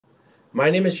My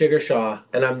name is Jigar Shah,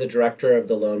 and I'm the Director of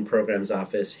the Loan Programs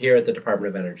Office here at the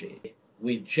Department of Energy.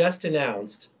 We just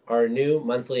announced our new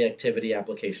monthly activity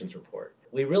applications report.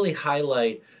 We really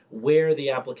highlight where the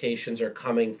applications are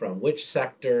coming from, which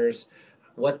sectors,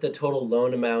 what the total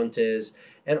loan amount is,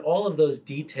 and all of those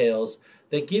details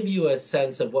that give you a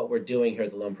sense of what we're doing here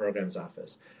at the Loan Programs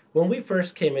Office. When we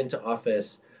first came into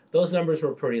office, those numbers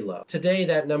were pretty low. Today,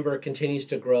 that number continues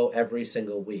to grow every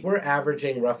single week. We're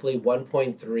averaging roughly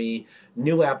 1.3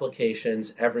 new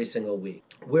applications every single week.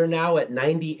 We're now at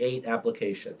 98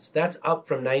 applications. That's up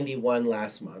from 91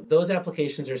 last month. Those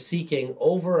applications are seeking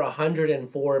over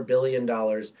 $104 billion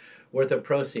worth of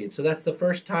proceeds. So that's the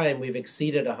first time we've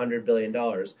exceeded $100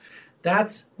 billion.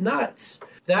 That's nuts.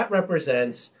 That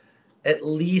represents at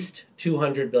least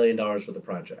 $200 billion worth of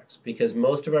projects, because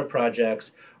most of our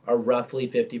projects are roughly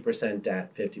 50%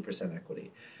 debt, 50%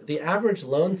 equity. The average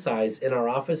loan size in our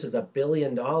office is $1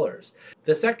 billion.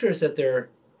 The sectors that they're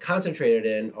concentrated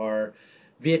in are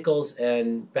vehicles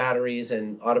and batteries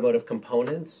and automotive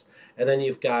components, and then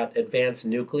you've got advanced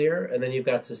nuclear, and then you've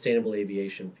got sustainable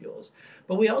aviation fuels.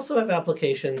 But we also have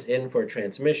applications in for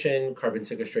transmission, carbon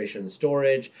sequestration and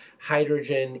storage,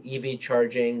 hydrogen, EV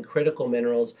charging, critical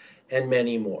minerals, and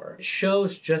many more. It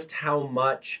shows just how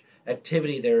much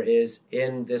activity there is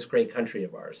in this great country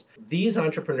of ours. These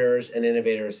entrepreneurs and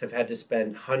innovators have had to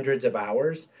spend hundreds of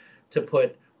hours to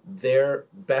put their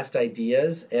best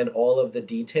ideas and all of the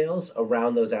details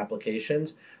around those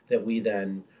applications that we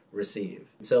then receive.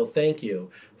 So thank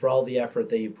you for all the effort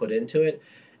that you put into it,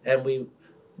 and we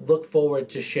look forward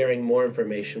to sharing more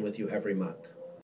information with you every month.